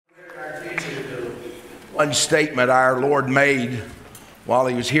One statement our Lord made while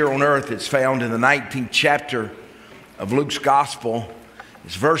he was here on earth. It's found in the 19th chapter of Luke's gospel.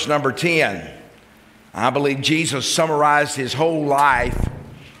 It's verse number 10. I believe Jesus summarized his whole life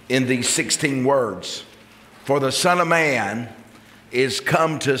in these 16 words. For the Son of Man is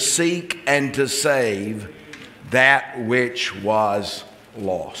come to seek and to save that which was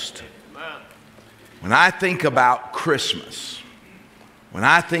lost. When I think about Christmas, when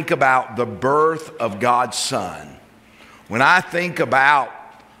I think about the birth of God's Son, when I think about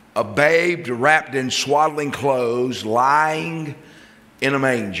a babe wrapped in swaddling clothes lying in a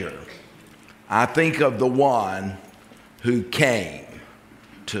manger, I think of the one who came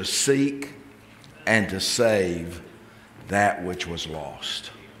to seek and to save that which was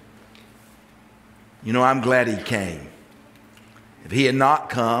lost. You know, I'm glad he came. If he had not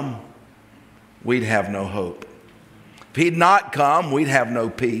come, we'd have no hope. If he had not come, we'd have no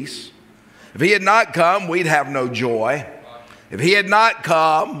peace. If he had not come, we'd have no joy. If he had not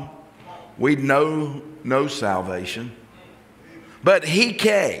come, we'd know no salvation. But he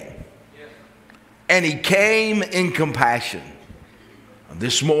came, and he came in compassion.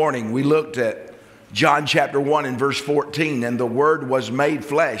 This morning we looked at John chapter 1 and verse 14, and the Word was made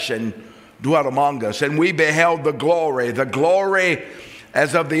flesh and dwelt among us, and we beheld the glory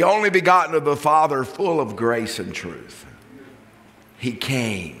as of the only begotten of the Father, full of grace and truth. He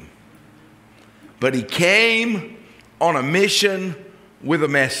came. But he came on a mission with a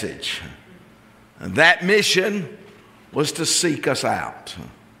message. And that mission was to seek us out.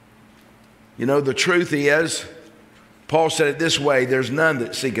 You know, the truth is, Paul said it this way, there's none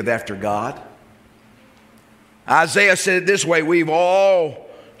that seeketh after God. Isaiah said it this way, we've all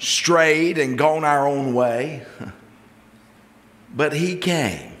strayed and gone our own way. But he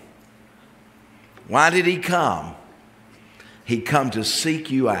came. Why did he come? He come to seek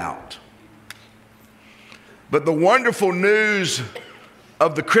you out. But the wonderful news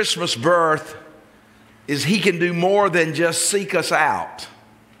of the Christmas birth is he can do more than just seek us out.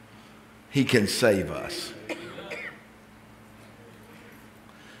 He can save us.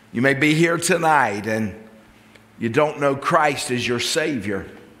 You may be here tonight and you don't know Christ as your Savior.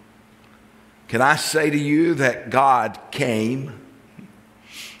 Can I say to you that God came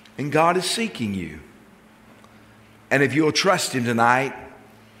and God is seeking you? And if you'll trust him tonight,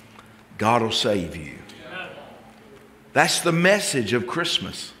 God will save you. That's the message of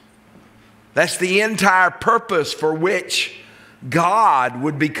Christmas. That's the entire purpose for which God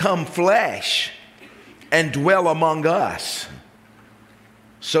would become flesh and dwell among us,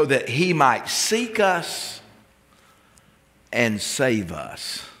 so that he might seek us and save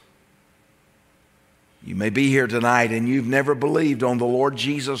us. You may be here tonight and you've never believed on the Lord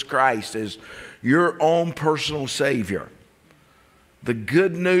Jesus Christ as your own personal Savior. The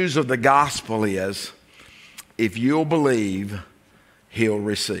good news of the gospel is, if you'll believe, he'll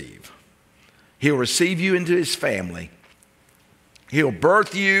receive. He'll receive you into his family. He'll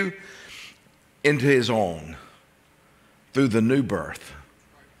birth you into his own through the new birth.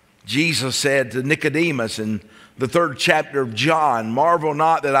 Jesus said to Nicodemus in the 3rd chapter of John, marvel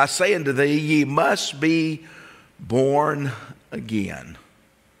not that I say unto thee, ye must be born again.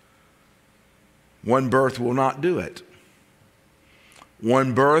 One birth will not do it.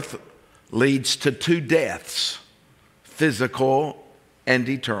 One birth leads to 2 deaths, physical and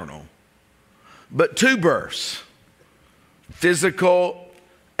eternal. But 2 births, physical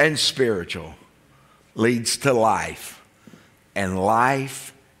and spiritual, leads to life, and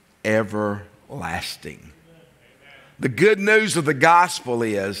life everlasting. The good news of the gospel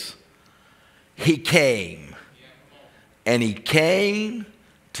is he came, and he came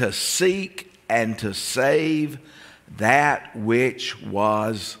to seek and to save that which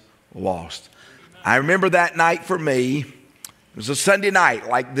was lost. I remember that night for me. It was a Sunday night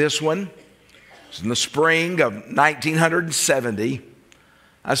like this one. It was in the spring of 1970.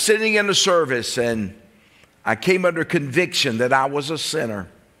 I was sitting in the service and I came under conviction that I was a sinner.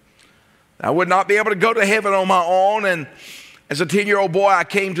 I would not be able to go to heaven on my own, and as a 10-year-old boy I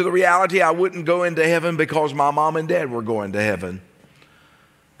came to the reality I wouldn't go into heaven because my mom and dad were going to heaven.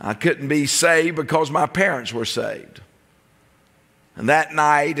 I couldn't be saved because my parents were saved. And that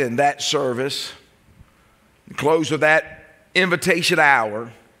night and that service, the close of that invitation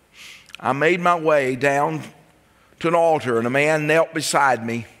hour, I made my way down to an altar, and a man knelt beside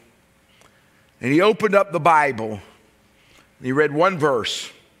me, and he opened up the Bible and he read one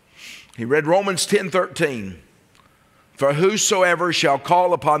verse. He read Romans 10:13. For whosoever shall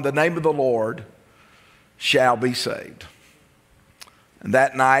call upon the name of the Lord shall be saved. And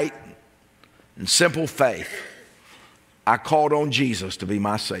that night, in simple faith, I called on Jesus to be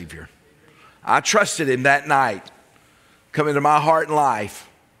my Savior. I trusted him that night, come into my heart and life.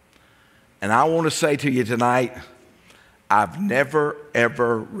 And I want to say to you tonight, I've never,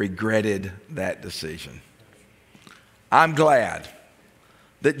 ever regretted that decision. I'm glad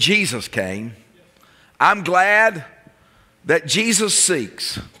that Jesus came. I'm glad that Jesus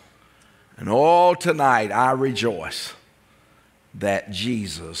seeks. And all tonight I rejoice that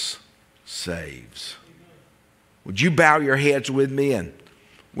Jesus saves. Would you bow your heads with me and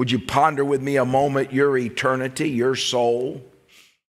would you ponder with me a moment your eternity, your soul?